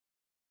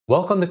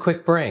Welcome to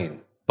Quick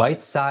Brain,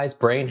 bite-sized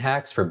brain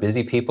hacks for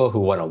busy people who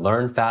want to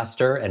learn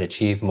faster and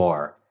achieve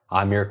more.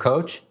 I'm your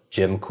coach,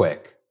 Jim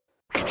Quick.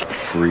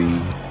 Free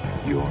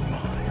your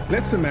mind.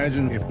 Let's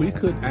imagine if we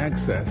could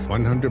access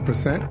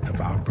 100% of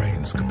our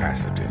brain's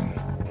capacity.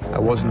 I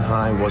wasn't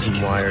high,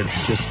 wasn't wired,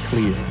 just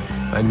clear.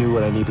 I knew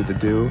what I needed to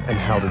do and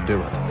how to do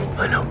it.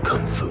 I know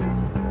Kung Fu.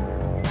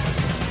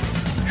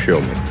 Show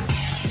me.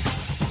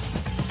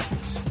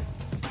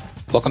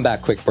 Welcome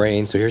back, Quick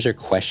Brain. So here's your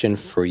question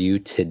for you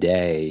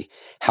today.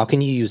 How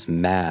can you use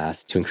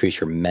math to increase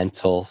your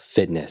mental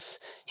fitness?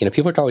 You know,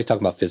 people are always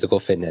talking about physical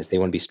fitness. They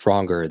want to be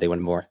stronger. They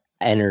want more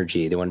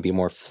energy. They want to be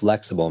more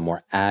flexible,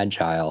 more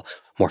agile,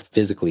 more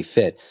physically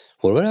fit.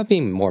 Well, what about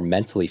being more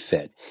mentally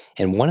fit?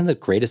 And one of the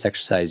greatest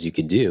exercises you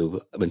could do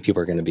when people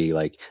are going to be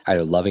like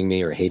either loving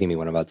me or hating me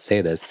when I'm about to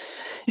say this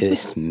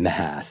is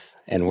math.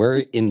 And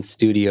we're in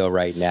studio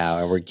right now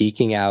and we're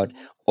geeking out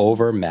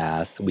over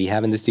math. We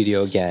have in the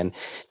studio again,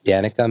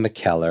 Danica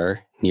McKellar,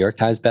 New York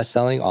Times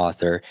bestselling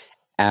author,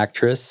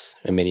 actress,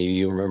 and many of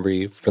you remember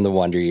you from the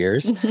Wonder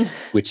Years,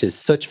 which is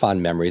such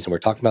fond memories. And we're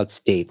talking about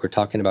state. We're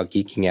talking about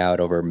geeking out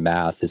over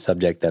math, the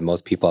subject that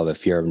most people have a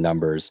fear of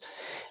numbers.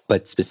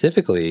 But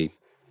specifically,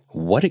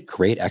 what a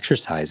great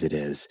exercise it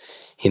is.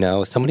 You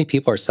know, so many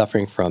people are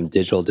suffering from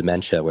digital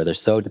dementia where they're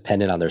so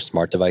dependent on their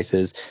smart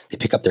devices. They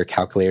pick up their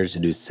calculators to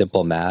do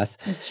simple math.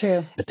 That's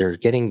true. But they're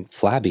getting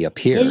flabby up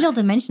here. Digital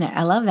dementia.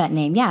 I love that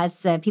name. Yeah,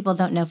 it's people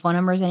don't know phone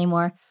numbers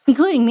anymore,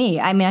 including me.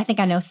 I mean, I think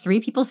I know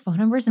 3 people's phone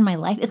numbers in my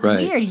life. It's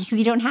weird because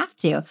you don't have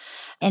to.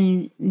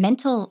 And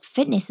mental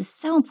fitness is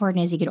so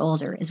important as you get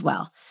older as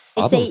well.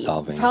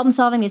 Problem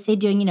solving. They say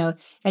doing, gotta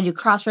do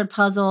crossword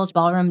puzzles,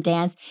 ballroom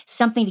dance,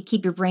 something to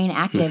keep your brain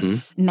active.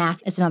 Mm-hmm.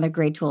 Math is another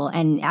great tool.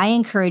 And I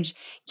encourage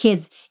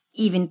kids,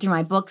 even through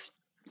my books,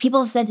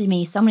 people have said to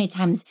me so many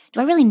times,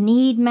 do I really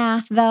need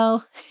math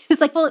though? It's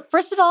like, well,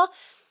 first of all,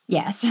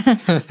 yes,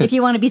 if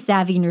you want to be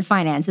savvy in your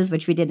finances,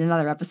 which we did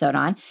another episode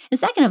on. And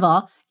second of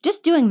all,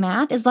 just doing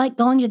math is like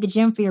going to the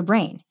gym for your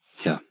brain.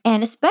 Yeah.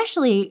 And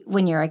especially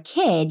when you're a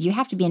kid, you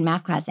have to be in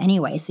math class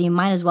anyway. So you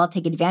might as well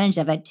take advantage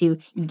of it to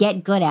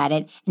get good at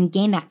it and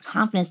gain that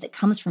confidence that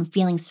comes from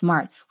feeling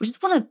smart, which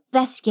is one of the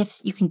best gifts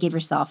you can give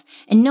yourself.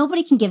 And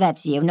nobody can give that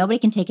to you. Nobody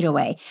can take it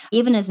away.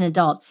 Even as an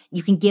adult,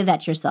 you can give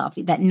that to yourself,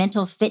 that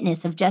mental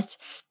fitness of just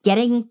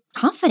getting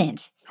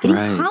confident.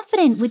 Getting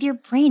confident with your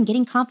brain,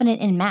 getting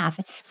confident in math.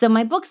 So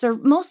my books are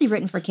mostly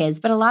written for kids,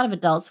 but a lot of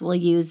adults will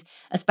use,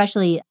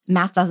 especially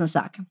Math Doesn't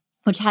Suck,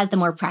 which has the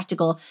more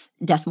practical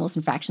decimals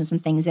and fractions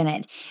and things in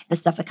it, the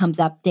stuff that comes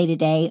up day to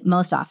day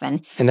most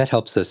often. And that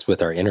helps us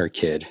with our inner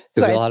kid,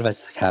 because a lot of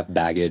us have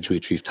baggage,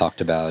 which we've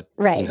talked about.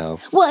 Right.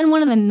 Well, and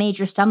one of the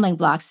major stumbling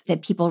blocks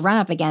that people run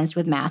up against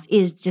with math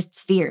is just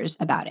fears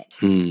about it,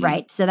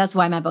 right? So that's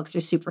why my books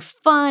are super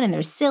fun and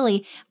they're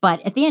silly.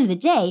 But at the end of the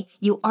day,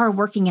 you are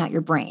working out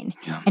your brain.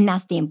 Yeah. And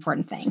that's the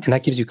important thing. And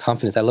that gives you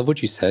confidence. I love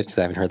what you said, because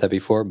I haven't heard that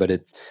before, but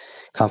it's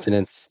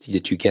confidence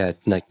that you get,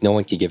 like no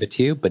one can give it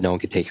to you, but no one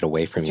can take it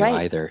away from you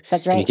either.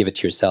 That's right. And you give it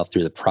to yourself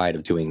through the pride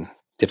of doing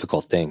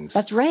difficult things.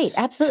 That's right.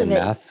 Absolutely.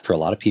 And math, for a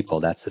lot of people,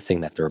 that's the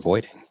thing that they're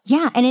avoiding.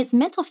 Yeah. And it's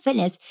mental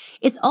fitness.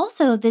 It's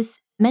also this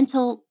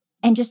mental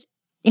and just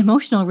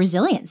emotional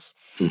resilience.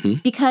 Mm-hmm.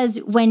 Because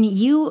when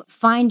you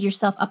find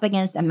yourself up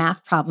against a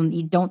math problem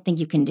you don't think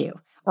you can do,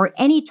 or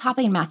any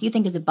topic in math you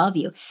think is above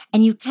you,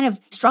 and you kind of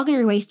struggle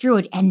your way through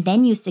it, and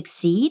then you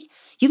succeed,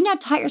 you've now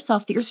taught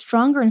yourself that you're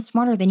stronger and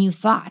smarter than you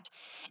thought.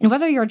 And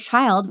whether you're a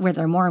child, where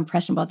they're more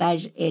impressionable at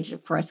that age,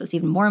 of course, it's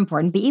even more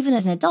important. But even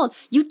as an adult,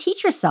 you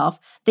teach yourself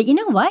that, you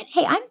know what?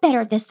 Hey, I'm better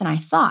at this than I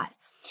thought.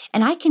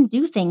 And I can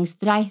do things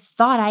that I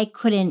thought I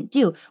couldn't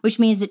do, which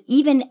means that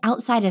even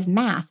outside of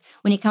math,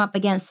 when you come up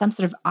against some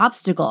sort of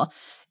obstacle,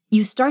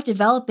 you start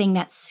developing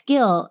that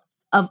skill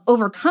of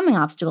overcoming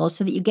obstacles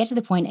so that you get to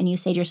the point and you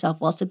say to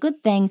yourself, well, it's a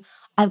good thing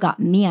I've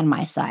got me on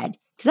my side,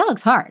 because that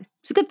looks hard.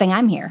 It's a good thing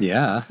I'm here.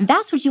 Yeah. And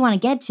that's what you want to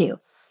get to.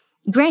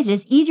 Granted,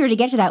 it's easier to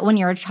get to that when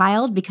you're a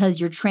child because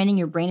you're training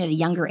your brain at a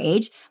younger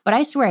age. But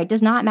I swear, it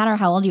does not matter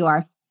how old you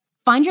are.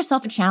 Find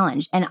yourself a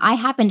challenge. And I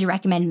happen to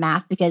recommend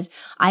math because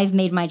I've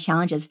made my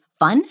challenges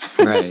fun.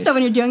 Right. So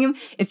when you're doing them,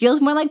 it feels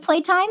more like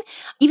playtime.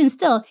 Even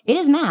still, it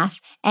is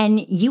math. And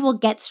you will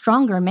get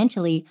stronger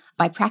mentally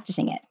by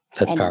practicing it.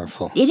 That's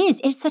powerful. It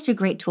is. It's such a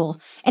great tool.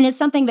 And it's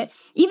something that,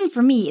 even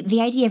for me, the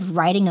idea of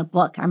writing a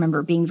book, I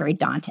remember being very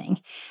daunting.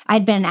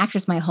 I'd been an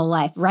actress my whole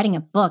life. Writing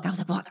a book, I was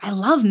like, well, I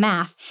love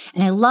math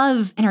and I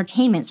love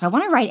entertainment. So I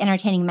want to write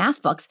entertaining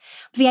math books.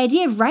 But the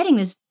idea of writing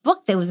this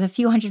book that was a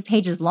few hundred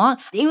pages long,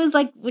 it was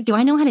like, do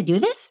I know how to do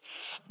this?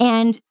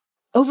 And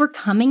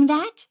overcoming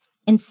that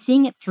and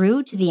seeing it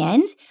through to the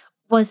end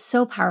was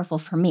so powerful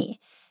for me.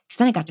 Because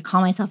then I got to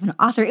call myself an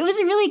author. It was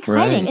really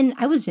exciting. Right. And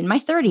I was in my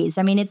 30s.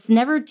 I mean, it's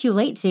never too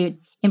late to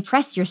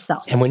impress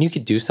yourself. And when you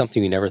could do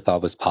something you never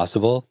thought was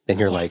possible, then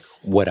you're like,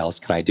 what else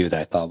can I do that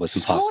I thought was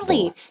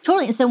impossible?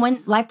 Totally. And so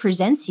when life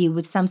presents you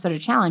with some sort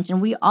of challenge,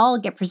 and we all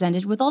get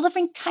presented with all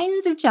different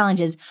kinds of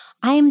challenges.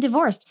 I am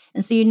divorced.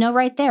 And so you know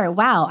right there,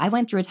 wow, I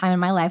went through a time in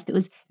my life that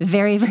was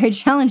very, very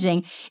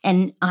challenging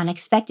and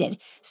unexpected.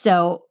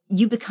 So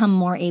you become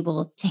more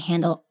able to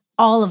handle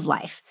all of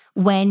life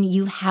when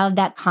you have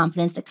that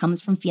confidence that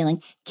comes from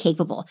feeling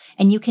capable.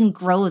 And you can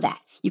grow that.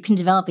 You can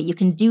develop it. You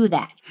can do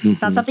that.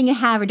 It's not something you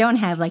have or don't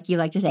have, like you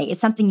like to say.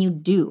 It's something you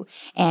do.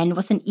 And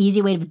what's an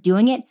easy way of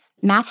doing it?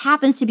 Math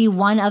happens to be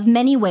one of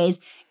many ways.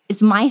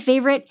 It's my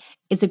favorite.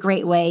 It's a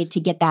great way to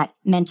get that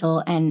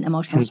mental and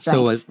emotional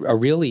strength. So a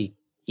really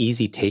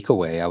easy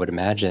takeaway, I would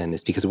imagine,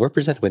 is because we're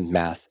presented with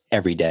math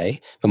every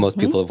day, but most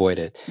people avoid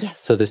it. Yes.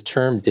 So this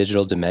term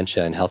digital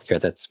dementia in healthcare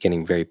that's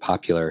getting very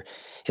popular,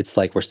 it's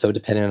like we're so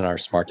dependent on our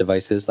smart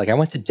devices. Like I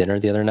went to dinner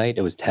the other night,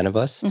 it was 10 of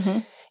us,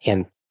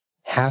 and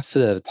half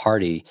of the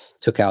party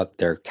took out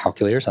their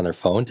calculators on their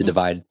phone to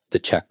divide the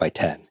check by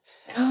 10.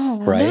 Oh,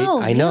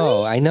 right?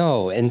 no, I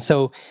know. And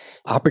so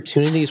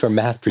opportunities where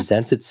math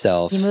presents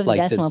itself. You move like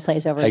the decimal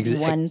place over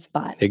one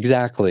spot.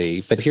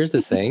 Exactly. But here's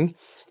the thing.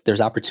 There's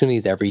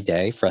opportunities every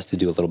day for us to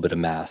do a little bit of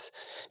math.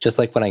 Just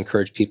like when I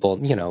encourage people,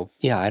 I don't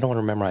want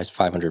to memorize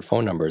 500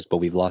 phone numbers, but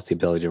we've lost the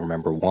ability to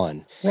remember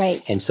one.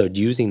 Right. And so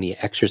using the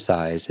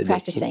exercise.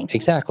 Practicing.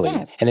 Exactly.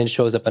 Yeah. And then it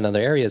shows up in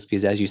other areas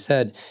because as you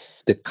said,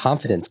 the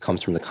confidence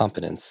comes from the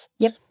competence.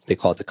 Yep. They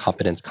call it the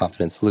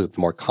competence loop. The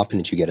more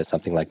competent you get at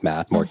something like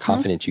math, the more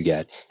confident you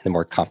get, and the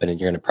more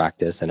competent you're going to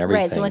practice and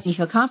everything. Right. So once you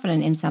feel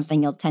confident in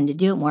something, you'll tend to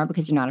do it more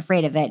because you're not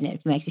afraid of it. And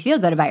it makes you feel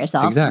good about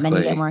yourself. Exactly. And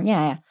then you get more,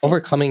 yeah.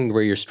 Overcoming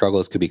where your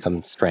struggles could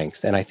become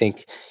strengths. And I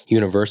think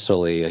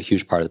universally, a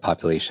huge part of the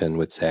population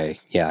would say,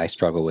 yeah, I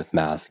struggle with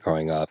math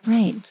growing up.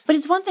 Right. But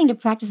it's one thing to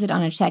practice it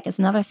on a check. It's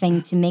another thing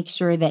to make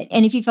sure that,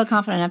 and if you feel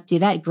confident enough to do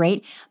that,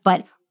 great.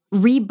 But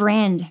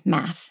rebrand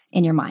math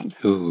in your mind.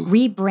 Ooh.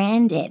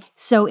 Rebrand it.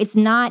 So it's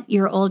not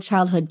your old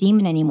childhood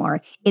demon anymore.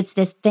 It's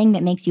this thing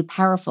that makes you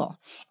powerful.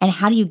 And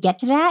how do you get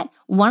to that?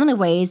 One of the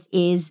ways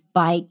is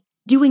by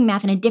doing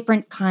math in a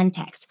different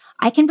context.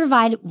 I can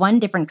provide one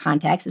different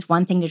context. It's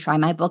one thing to try.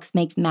 My books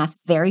make math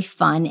very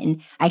fun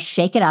and I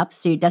shake it up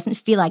so it doesn't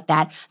feel like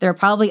that. There are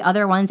probably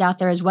other ones out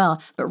there as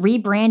well, but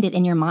rebrand it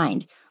in your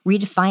mind.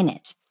 Redefine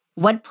it.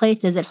 What place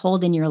does it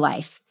hold in your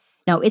life?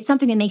 No, it's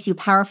something that makes you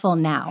powerful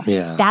now.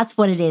 Yeah. That's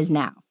what it is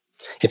now.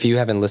 If you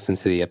haven't listened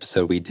to the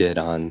episode we did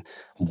on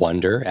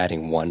wonder,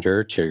 adding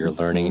wonder to your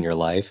learning in your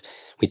life,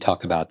 we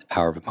talk about the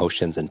power of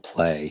emotions and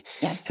play.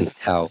 Yes. And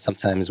how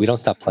sometimes we don't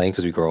stop playing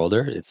because we grow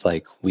older. It's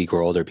like we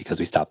grow older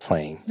because we stop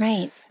playing.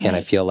 Right. And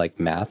I feel like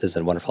math is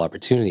a wonderful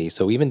opportunity.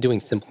 So even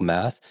doing simple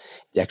math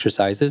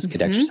exercises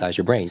could exercise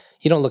your brain.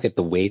 You don't look at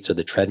the weights or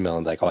the treadmill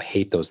and be like, oh, I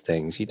hate those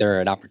things.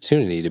 They're an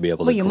opportunity to be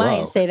able to grow. You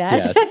might say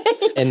that. Yes.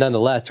 And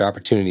nonetheless, there are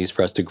opportunities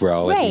for us to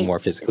grow and be more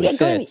physically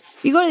fit.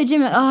 You go to the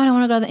gym, and, I don't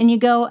want to go. And you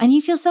go, and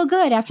you feel so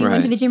good after you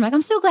went to the gym. Like,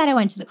 I'm so glad I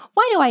went to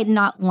why do I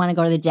not want to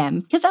go to the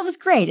gym? Because that was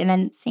great. And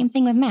then same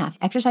thing with math.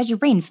 Exercise your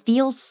brain.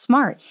 Feel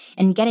smart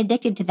and get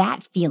addicted to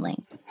that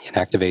feeling. And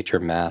activate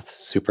your math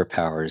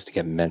superpowers to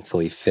get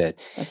mentally fit.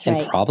 That's and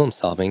right. problem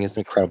solving is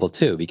incredible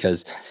too,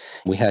 because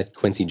we had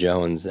Quincy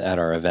Jones at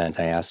our event.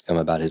 I asked him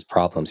about his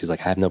problems. He's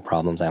like, I have no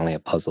problems. I only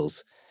have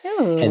puzzles.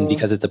 Ooh. And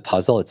because it's a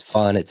puzzle, it's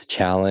fun, it's a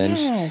challenge.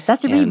 Yes,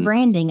 that's a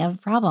rebranding of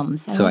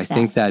problems. I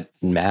think that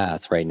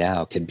math right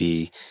now could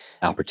be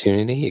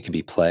opportunity. It could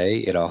be play.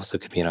 It also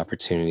could be an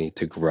opportunity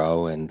to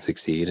grow and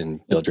succeed and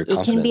build your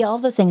confidence. It can be all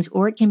those things,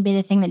 or it can be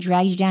the thing that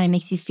drags you down and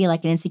makes you feel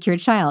like an insecure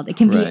child. It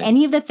can be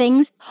any of the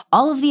things,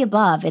 all of the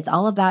above. It's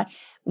all about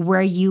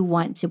where you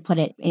want to put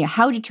it.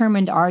 How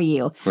determined are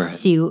you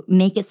to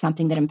make it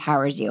something that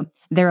empowers you?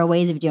 There are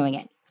ways of doing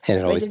it. And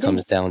it always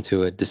comes down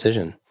to a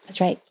decision.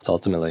 That's right. It's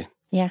ultimately.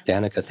 Yeah.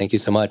 Danica, thank you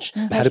so much.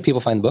 How do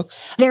people find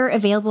books? They're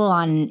available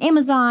on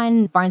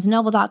Amazon,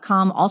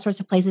 BarnesandNoble.com, all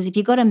sorts of places. If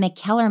you go to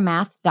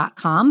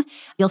McKellarMath.com,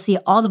 you'll see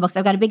all the books.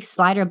 I've got a big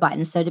slider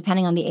button. So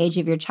depending on the age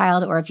of your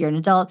child or if you're an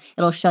adult,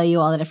 it'll show you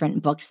all the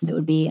different books that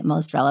would be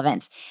most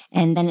relevant.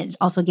 And then it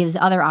also gives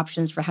other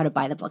options for how to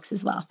buy the books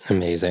as well.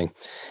 Amazing.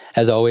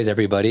 As always,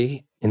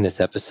 everybody, in this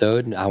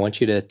episode, I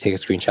want you to take a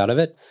screenshot of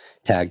it,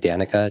 tag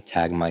Danica,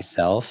 tag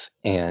myself,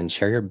 and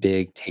share your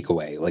big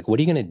takeaway. Like, what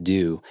are you going to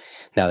do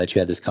now that you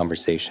had this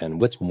conversation?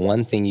 What's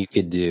one thing you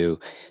could do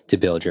to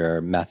build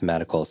your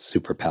mathematical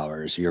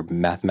superpowers, your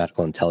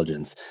mathematical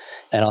intelligence?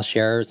 And I'll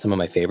share some of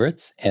my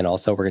favorites. And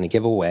also, we're going to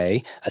give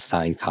away a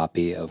signed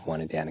copy of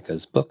one of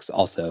Danica's books,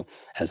 also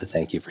as a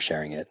thank you for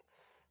sharing it.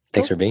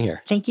 Thanks for being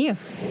here. Thank you.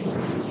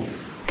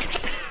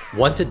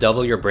 Want to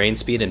double your brain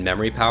speed and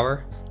memory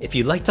power? If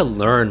you'd like to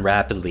learn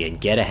rapidly and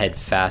get ahead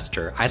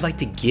faster, I'd like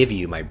to give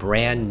you my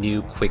brand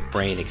new Quick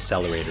Brain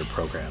Accelerator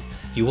program.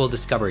 You will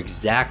discover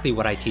exactly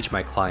what I teach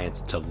my clients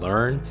to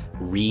learn,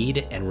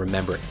 read, and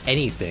remember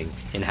anything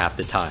in half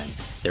the time.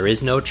 There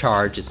is no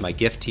charge. It's my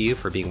gift to you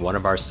for being one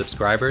of our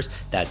subscribers.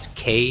 That's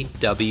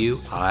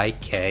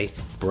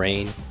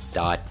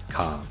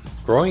KWIKbrain.com.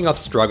 Growing up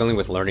struggling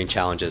with learning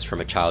challenges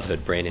from a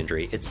childhood brain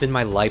injury, it's been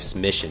my life's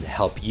mission to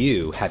help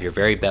you have your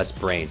very best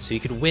brain so you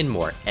can win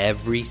more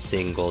every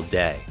single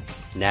day.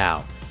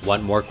 Now,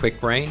 want more Quick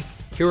Brain?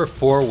 Here are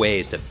 4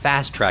 ways to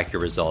fast track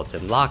your results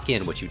and lock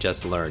in what you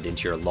just learned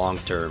into your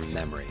long-term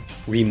memory.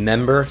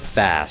 Remember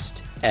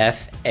FAST,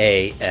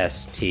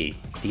 F-A-S-T.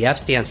 The F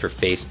stands for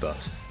Facebook.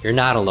 You're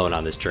not alone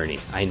on this journey.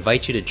 I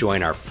invite you to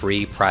join our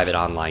free private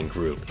online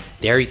group.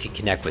 There you can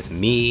connect with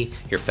me,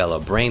 your fellow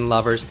brain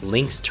lovers,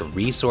 links to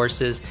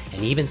resources,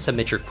 and even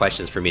submit your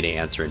questions for me to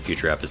answer in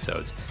future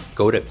episodes.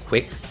 Go to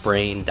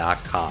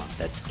kwikbrain.com.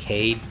 That's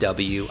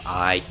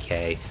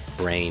KWIK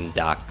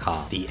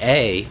brain.com. The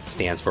A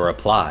stands for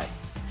apply.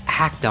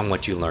 Act on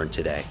what you learned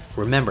today.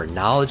 Remember,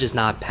 knowledge is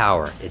not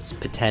power, it's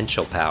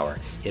potential power.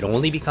 It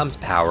only becomes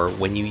power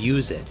when you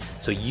use it.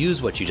 So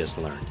use what you just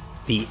learned.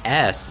 The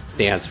S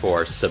stands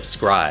for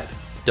subscribe.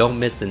 Don't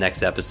miss the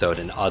next episode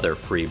and other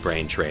free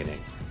brain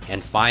training.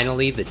 And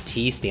finally, the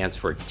T stands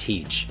for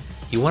teach.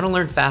 You want to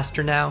learn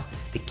faster now?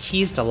 The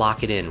key is to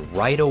lock it in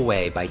right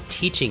away by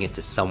teaching it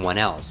to someone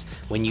else.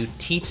 When you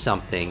teach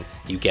something,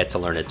 you get to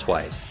learn it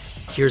twice.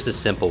 Here's a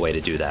simple way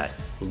to do that.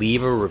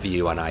 Leave a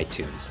review on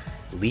iTunes.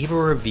 Leave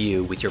a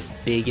review with your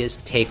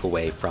biggest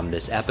takeaway from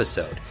this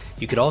episode.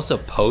 You could also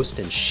post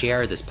and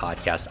share this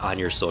podcast on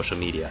your social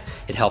media.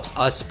 It helps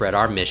us spread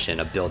our mission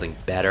of building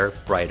better,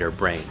 brighter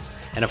brains.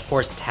 And of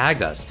course,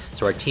 tag us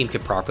so our team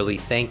can properly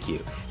thank you.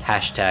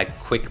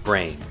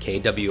 #QuickBrain,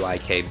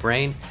 KWIK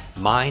Brain.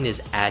 Mine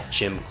is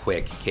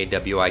 @JimQuick,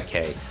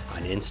 KWIK,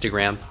 on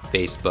Instagram,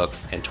 Facebook,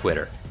 and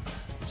Twitter.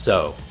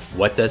 So,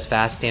 what does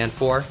FAST stand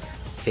for?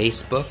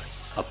 Facebook,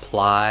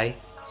 apply,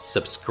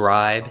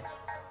 subscribe,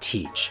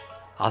 teach.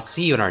 I'll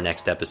see you in our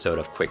next episode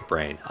of Quick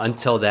Brain.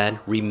 Until then,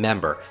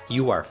 remember,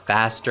 you are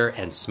faster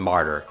and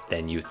smarter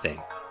than you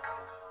think.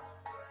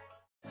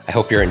 I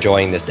hope you're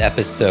enjoying this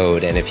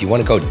episode. And if you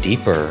want to go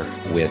deeper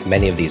with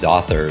many of these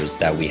authors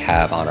that we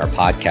have on our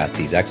podcast,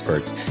 these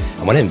experts,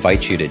 I want to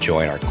invite you to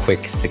join our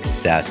Quick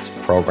Success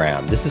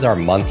program. This is our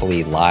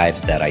monthly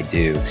lives that I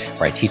do,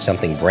 where I teach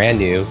something brand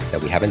new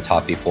that we haven't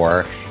taught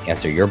before,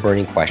 answer your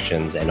burning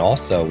questions. And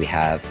also we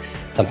have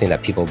something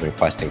that people have been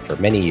requesting for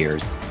many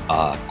years,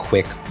 a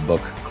Quick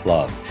Book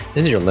Club.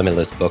 This is your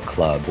limitless book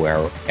club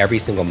where every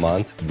single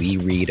month we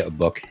read a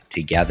book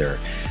together,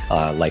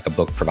 like a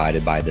book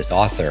provided by this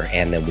author.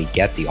 And then we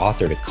get the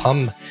author to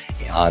come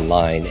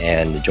online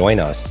and join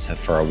us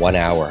for a 1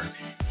 hour,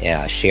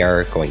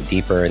 share going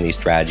deeper in these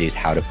strategies,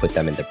 how to put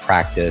them into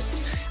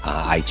practice.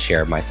 I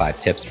share my 5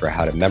 tips for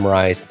how to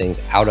memorize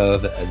things out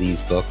of these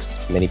books.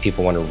 Many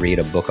people want to read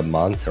a book a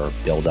month or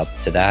build up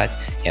to that,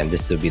 and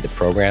this would be the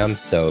program.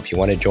 So if you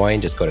want to join,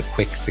 just go to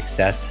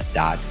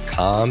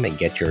quicksuccess.com and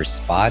get your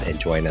spot and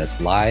join us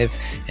live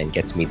and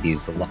get to meet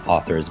these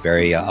authors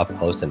very up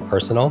close and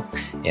personal.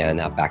 And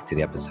back to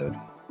the episode.